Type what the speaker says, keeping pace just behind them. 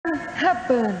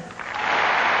Hepburn.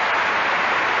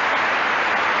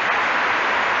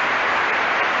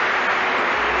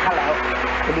 Hello,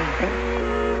 good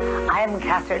evening. I am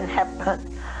Katharine Hepburn.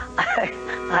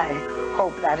 I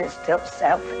hope that is still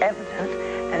self-evident.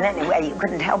 And anyway, you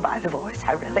can tell by the voice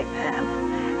I really am.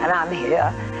 And I'm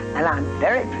here, and I'm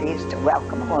very pleased to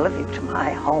welcome all of you to my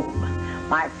home.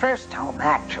 My first home,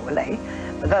 actually,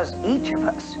 because each of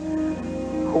us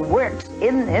who works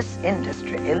in this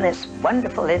industry, in this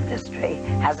wonderful industry,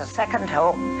 has a second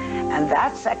home. And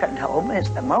that second home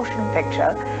is the motion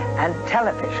picture and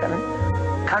television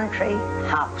country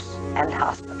house and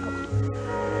hospital.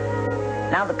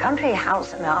 Now, the country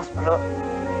house and hospital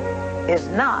is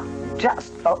not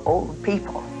just for old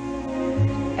people.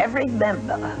 Every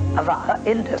member of our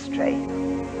industry,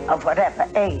 of whatever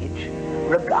age,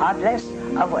 regardless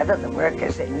of whether the work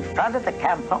is in front of the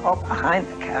camera or behind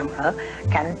the camera,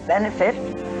 can benefit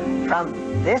from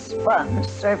this fund's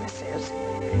services.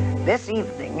 This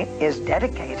evening is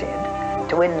dedicated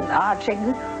to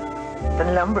enlarging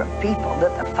the number of people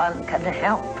that the fund can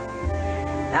help.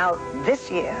 Now, this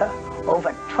year,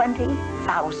 over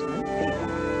 20,000 people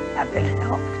have been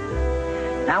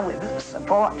helped. Now, with the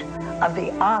support of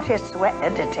the artists who are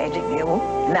entertaining you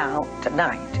now,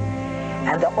 tonight,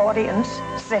 and the audience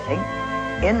sitting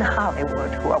in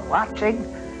Hollywood who are watching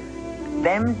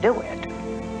them do it,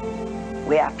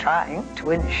 we are trying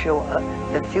to ensure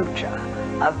the future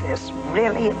of this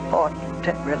really important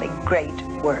and really great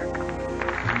work.